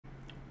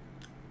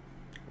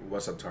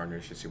What's up,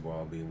 Tarnish? It's your boy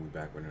Albi, and we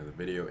back with another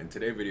video. In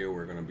today's video,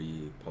 we're gonna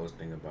be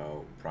posting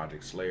about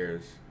Project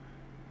Slayers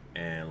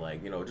and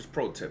just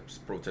pro tips.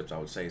 I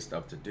would say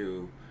stuff to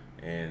do,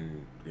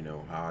 and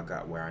how I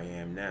got where I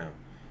am now.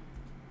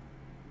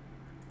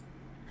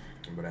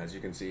 But as you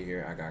can see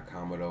here, I got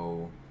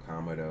Kamado,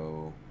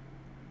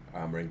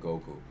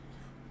 Rengoku.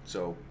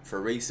 So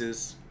for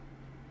races,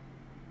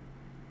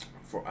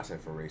 for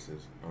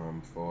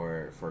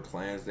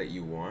clans that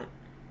you want.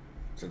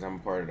 Since I'm a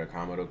part of the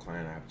Kamado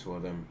clan, I have two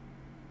of them.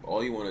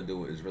 All you want to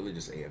do is really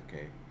just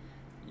AFK.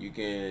 You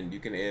can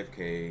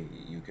AFK,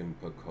 you can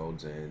put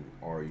codes in,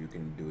 or you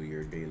can do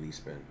your daily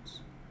spins.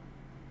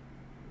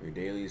 Your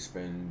daily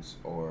spins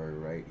are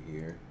right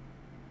here.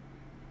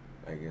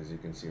 Like as you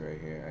can see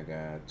right here, I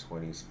got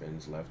 20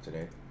 spins left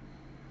today.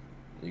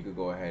 You could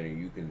go ahead and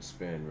you can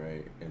spin,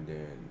 right? And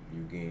then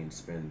you gain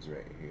spins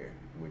right here,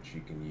 which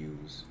you can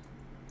use,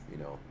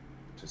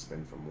 to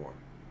spin for more.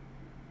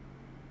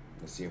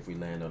 Let's see if we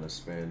land on a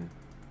spin.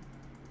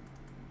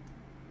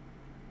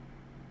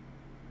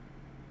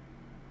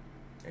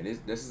 And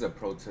this is a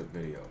pro tip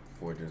video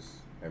for just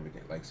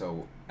everything. Like,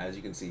 so as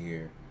you can see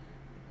here,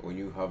 when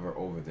you hover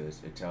over this,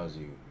 it tells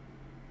you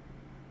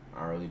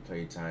hourly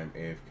playtime,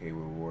 AFK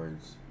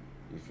rewards.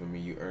 You feel me?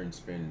 You earn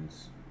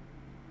spins.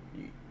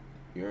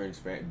 You earn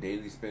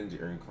daily spins. You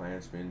earn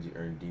clan spins. You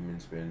earn demon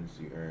spins.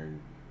 You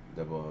earn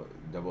double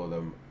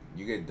them.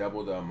 You get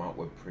double the amount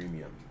with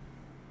premium.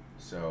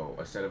 So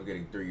instead of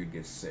getting 3, you'd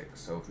get 6.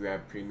 So if you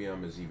have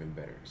premium, it's even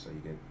better. So you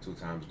get 2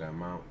 times the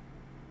amount.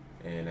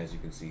 And as you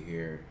can see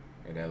here,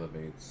 it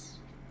elevates,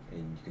 and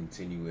you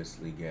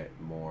continuously get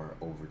more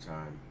over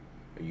time.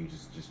 But you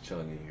just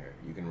chilling in here.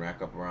 You can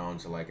rack up around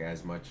to like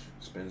as much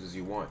spins as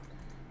you want.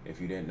 If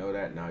you didn't know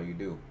that, now you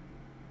do.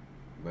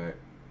 But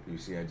you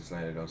see, I just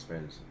landed on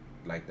spins.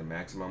 Like the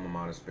maximum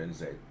amount of spins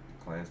that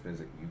clan spins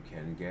that you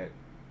can get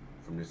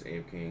from this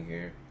AFK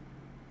here.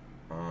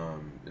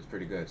 It's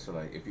pretty good. So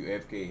like if you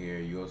AFK here,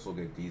 you also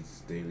get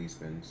these daily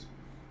spins.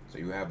 So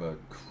you have a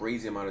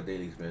crazy amount of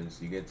daily spins.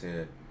 You get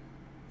to,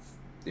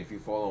 if you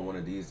fall on one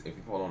of these, if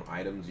you fall on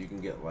items, you can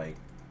get like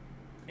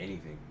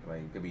anything.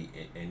 Like it could be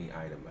any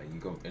item. Like you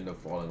could end up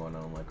falling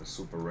on like a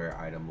super rare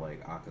item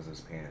like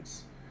Akaza's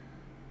pants,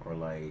 or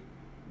like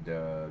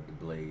the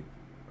blade,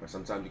 or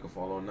sometimes you can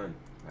fall on none,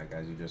 like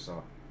as you just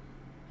saw.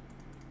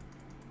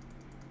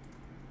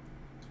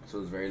 So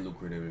it's very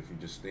lucrative if you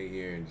just stay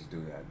here and just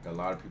do that. A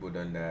lot of people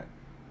done that.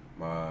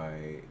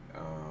 My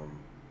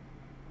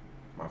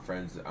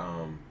friends,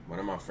 one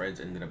of my friends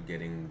ended up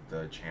getting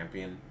the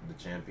champion's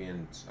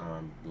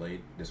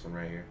blade. This one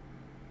right here,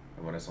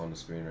 and what I saw on the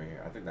screen right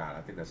here. I think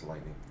that's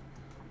lightning,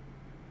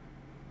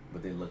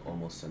 but they look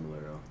almost similar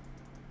though.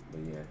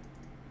 But yeah,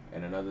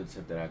 and another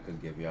tip that I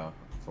could give y'all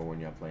for when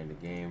y'all playing the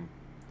game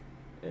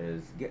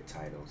is get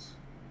titles.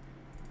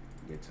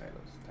 Get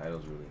titles.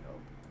 Titles really help.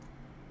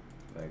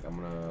 Like, I'm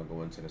gonna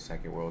go into the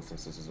second world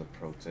since this is a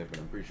pro tip, and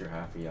I'm pretty sure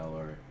half of y'all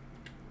are,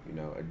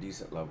 a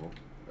decent level.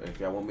 If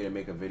y'all want me to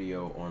make a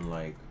video on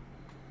like,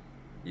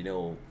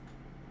 what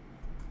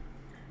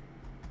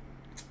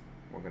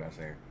could I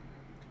say?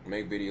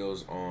 Make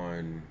videos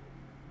on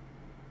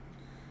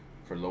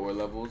for lower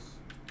levels,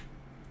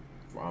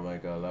 from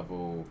like a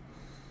level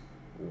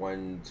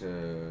 1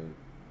 to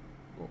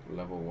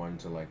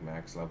like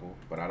max level.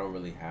 But I don't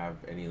really have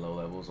any low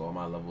levels. All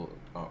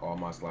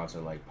my slots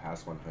are like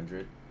past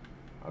 100.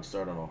 I'll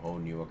start on a whole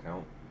new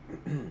account.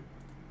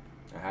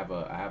 I have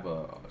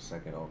a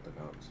second alt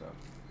account, so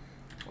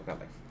I got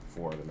like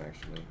 4 of them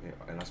actually, yeah,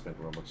 and I spent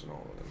Robux on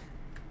all of them,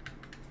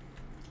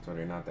 so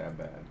they're not that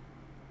bad.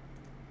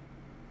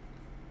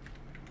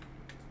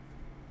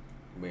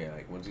 But yeah,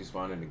 like once you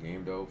spawn in the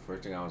game though,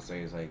 first thing I would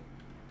say is like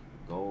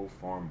go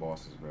farm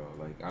bosses, bro.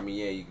 Like, I mean,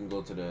 yeah, you can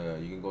go to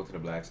the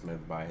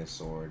blacksmith, buy his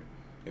sword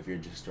if you're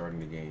just starting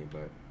the game,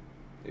 but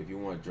if you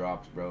want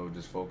drops, bro,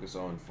 just focus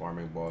on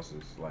farming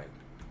bosses. Like,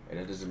 and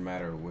it doesn't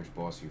matter which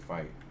boss you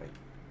fight. Like,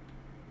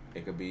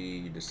 it could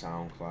be the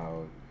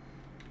SoundCloud.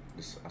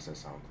 I said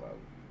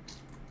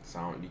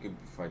SoundCloud. You could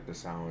fight the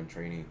sound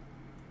trainee.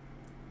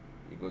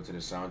 You go to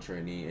the sound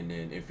trainee, and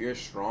then if you're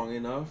strong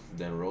enough,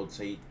 then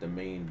rotate the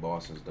main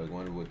bosses, the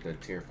one with the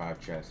tier 5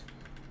 chest.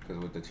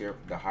 Because with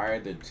the higher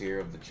the tier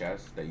of the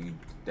chest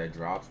that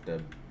drops,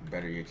 the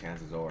better your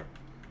chances are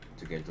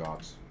to get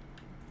drops.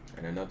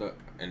 And another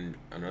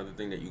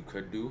thing that you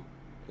could do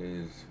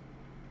is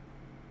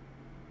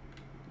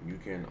you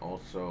can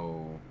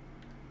also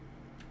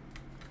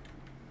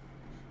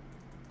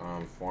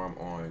farm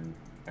on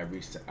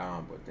every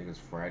I think it's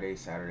Friday,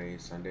 Saturday,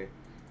 Sunday.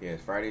 Yeah,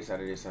 it's Friday,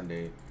 Saturday,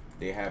 Sunday.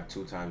 They have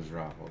 2 times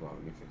drop. Hold on,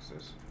 let me fix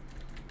this.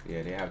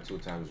 Yeah, they have 2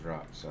 times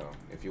drop. So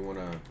if you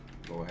wanna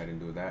go ahead and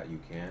do that, you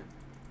can.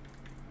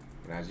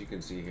 But as you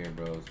can see here,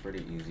 bro, it's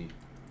pretty easy.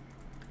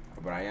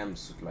 But I am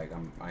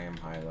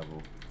high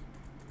level,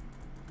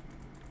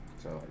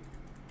 so like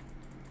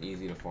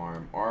easy to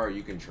farm. Or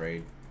you can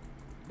trade,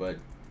 but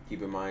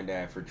keep in mind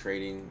that for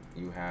trading,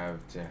 you have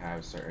to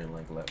have certain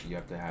you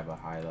have to have a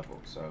high level.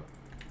 So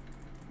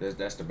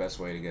that's the best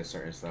way to get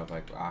certain stuff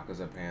like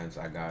Akaza pants.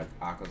 I got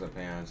Akaza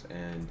pants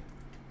and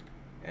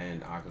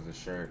and Akaza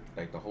shirt.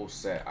 Like the whole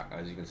set,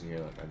 as you can see here,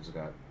 like I just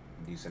got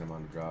a decent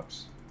amount of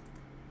drops.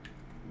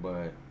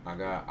 But I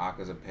got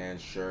Akaza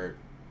pants, shirt,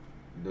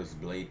 this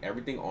blade,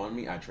 everything on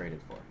me I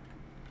traded for.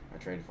 I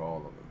traded for all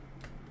of them.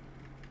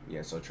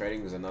 Yeah, so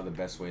trading is another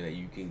best way that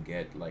you can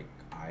get like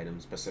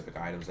items, specific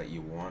items that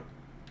you want,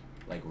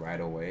 like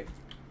right away.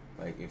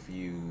 Like if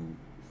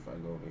I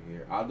go over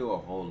here, I'll do a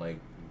whole like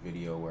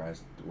video where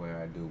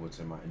I do what's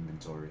in my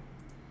inventory.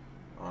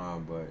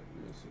 But let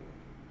me see.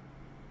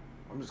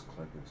 I'm just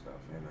collecting stuff,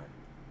 and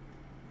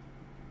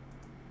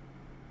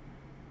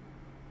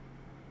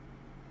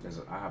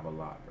I have a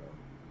lot, bro.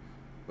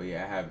 But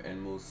yeah, I have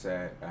Enmu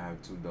set, I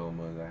have two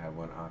Domas, I have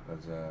one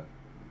Akaza,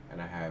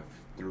 and I have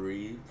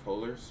three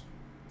polars,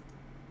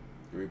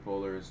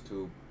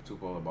 two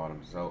polar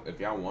bottoms. So if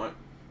y'all want,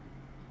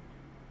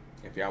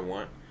 if y'all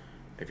want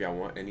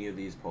any of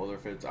these polar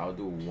fits, I'll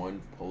do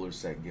one polar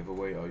set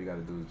giveaway. All you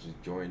gotta do is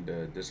just join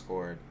the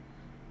Discord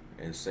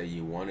and say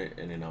you want it,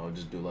 and then I'll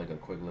just do like a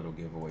quick little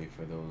giveaway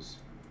for those,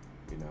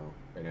 you know,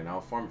 and then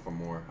I'll farm for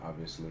more,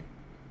 obviously.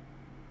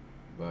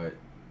 But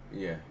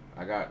yeah,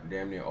 I got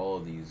damn near all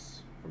of these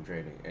from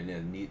trading, and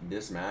then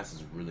this mask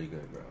is really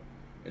good, bro.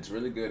 It's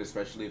really good,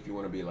 especially if you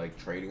want to be like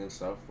trading and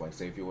stuff. Like,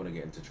 say if you want to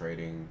get into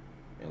trading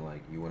and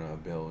like you want to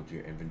build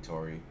your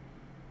inventory,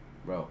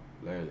 bro.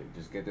 Literally,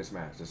 just get this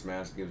mask. This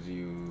mask gives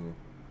you.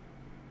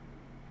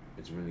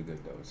 It's really good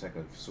though. It's like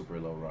a super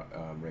low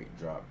rate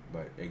drop,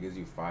 but it gives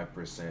you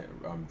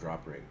 5%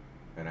 drop rate,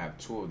 and I have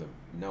two of them.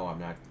 No, I'm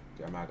not.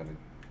 I'm not gonna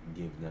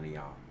give none of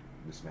y'all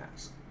this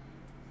mask.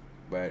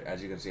 But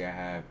as you can see, I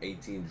have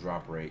 18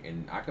 drop rate,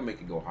 and I can make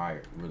it go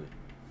higher. Really,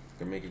 I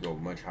can make it go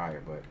much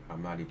higher. But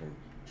I'm not even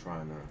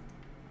trying to.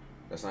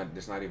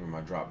 That's not even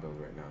my drop build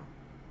right now,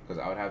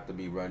 because I would have to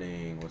be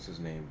running. What's his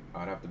name? I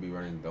would have to be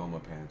running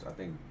Doma Pants. I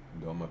think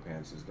Doma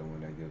Pants is the one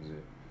that gives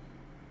it.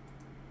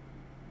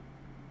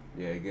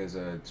 Yeah, it gives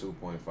a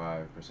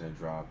 2.5%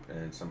 drop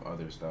and some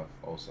other stuff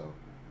also.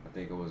 I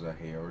think it was a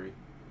Haori.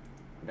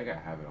 I think I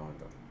have it on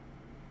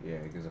though. Yeah,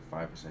 it gives a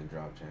 5%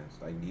 drop chance.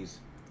 Like these,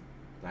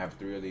 I have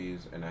three of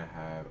these, and I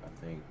have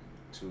I think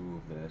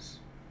two of this.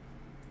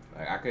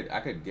 Like I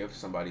could give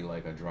somebody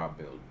like a drop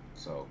build.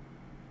 So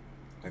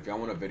if y'all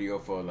want a video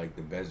for like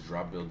the best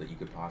drop build that you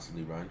could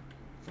possibly run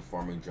for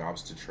farming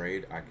drops to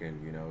trade, I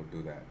can, you know,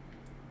 do that.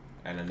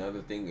 And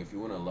another thing, if you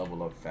want to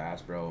level up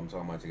fast, bro, I'm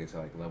talking about to get to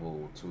like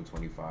level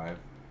 225.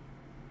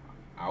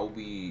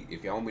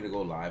 If y'all want me to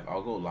go live,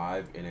 I'll go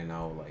live, and then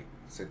I'll like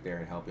sit there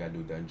and help y'all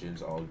do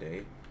dungeons all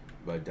day.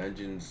 But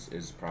dungeons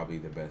is probably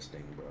the best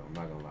thing, bro. I'm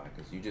not gonna lie,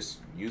 because you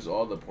just use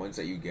all the points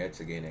that you get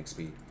to gain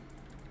XP.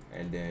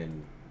 And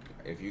then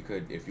if you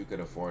could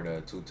afford a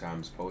 2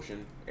 times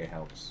potion, it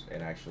helps. It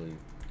helps.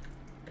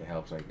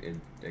 Like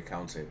it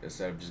counts it.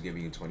 Instead of just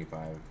giving you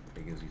 25,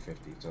 it gives you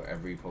 50. So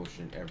every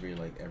potion, every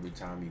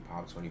time you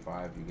pop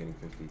 25, you're getting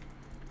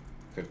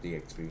 50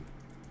 XP.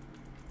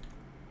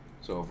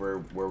 So if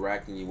we're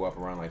racking you up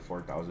around like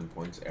 4,000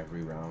 points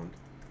every round,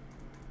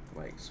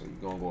 like, so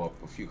you're gonna go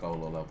up a few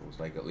couple of levels,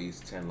 like at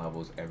least 10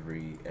 levels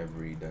every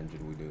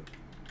dungeon we do.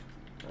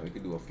 Now, we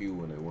could do a few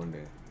in one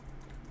day.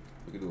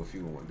 We could do a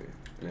few in one day.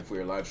 And if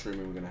we're live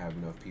streaming, we're gonna have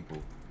enough people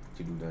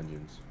to do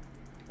dungeons.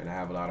 And I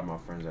have a lot of my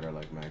friends that are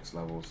like max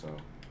level, so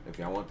if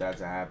y'all want that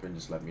to happen,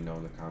 just let me know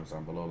in the comments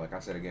down below. Like I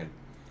said again,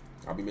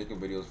 I'll be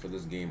making videos for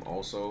this game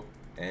also,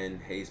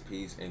 and Haze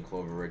Peace and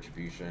Clover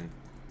Retribution.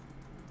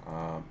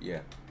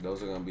 Yeah,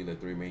 those are gonna be the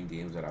 3 main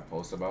games that I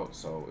post about.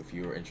 So if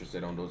you're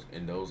interested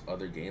in those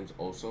other games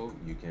also,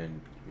 you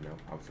can, you know,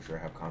 I'll for sure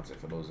have content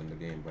for those in the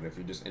game. But if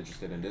you're just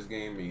interested in this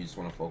game and you just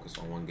want to focus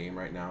on one game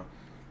right now,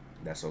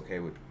 that's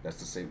okay that's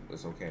the same.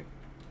 It's okay.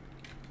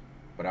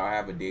 But I'll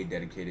have a day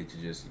dedicated to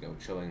just, you know,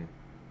 chilling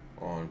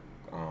on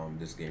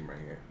this game right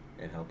here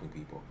and helping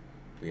people.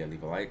 But yeah,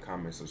 leave a like,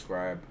 comment,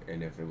 subscribe,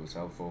 and if it was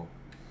helpful,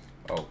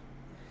 oh,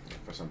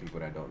 for some people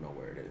that don't know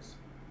where it is,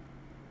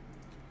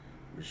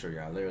 let me show you.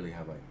 I literally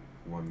have like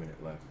 1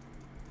 minute left.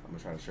 I'm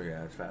gonna try to show you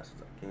as fast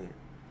as I can,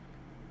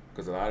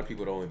 because a lot of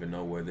people don't even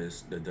know where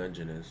the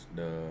dungeon is.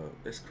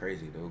 It's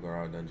crazy, the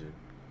Ugara dungeon.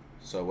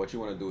 So what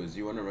you want to do is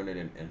you want to run it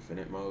in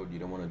infinite mode. You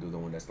don't want to do the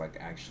one that's like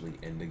actually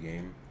in the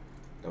game.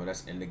 The one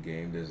that's in the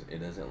game, it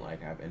doesn't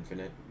like have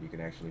infinite. You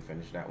can actually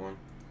finish that one.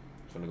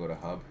 Just want to go to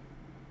hub,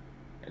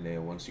 and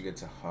then once you get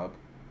to hub,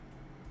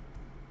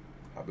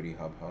 hubbity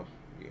hub,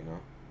 you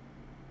know.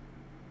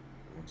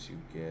 Once you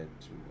get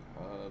to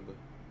hub,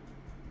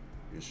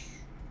 just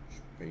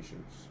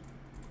patience.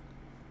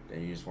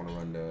 Then you just want to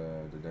run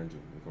the dungeon.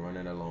 You can run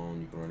it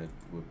alone. You can run it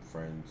with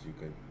friends. You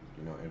could,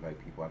 you know,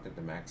 invite people. I think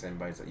the max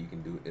invites that you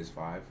can do is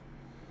 5.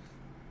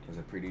 There's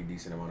a pretty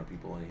decent amount of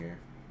people in here.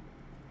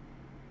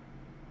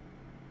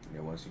 And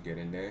then once you get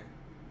in there,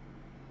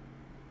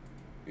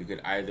 you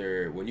could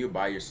either, when you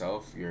buy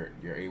yourself, you're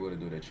able to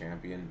do the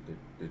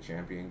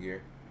champion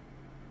gear,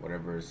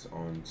 whatever is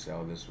on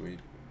sale this week.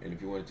 And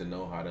if you wanted to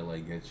know how to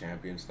like get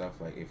champion stuff,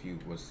 like if you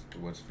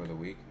what's for the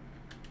week,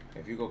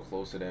 if you go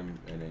close to them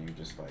and then you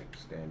just like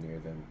stand near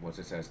them, once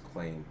it says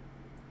claim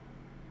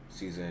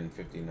season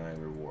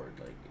 59 reward,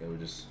 like it'll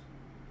just,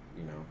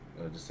 you know,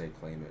 it'll just say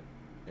claim it.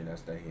 and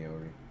that's the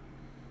Hiyori.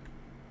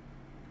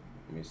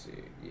 Let me see.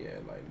 Yeah,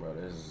 like bro,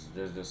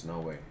 there's just no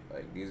way.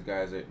 Like these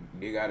guys,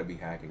 they gotta be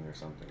hacking or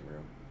something, bro.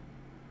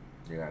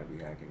 They gotta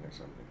be hacking or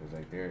something, cause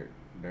like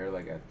they're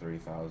like at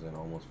 3,000,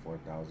 almost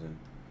 4,000.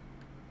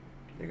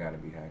 They gotta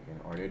be hacking,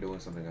 or they're doing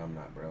something I'm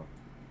not, bro.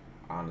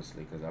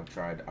 Honestly, cause I've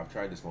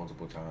tried this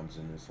multiple times,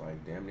 and it's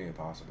like damn near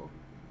impossible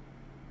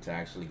to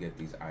actually get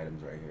these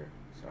items right here.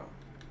 So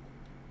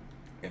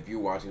if you're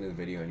watching this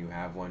video and you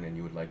have one and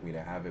you would like me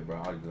to have it,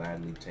 bro, I'd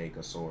gladly take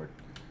a sword.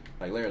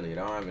 Like literally, it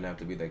don't even have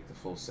to be like the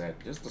full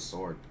set, just the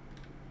sword.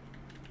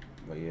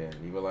 But yeah,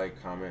 leave a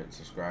like, comment,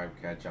 subscribe,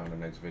 catch you on the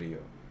next video.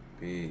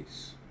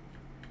 Peace.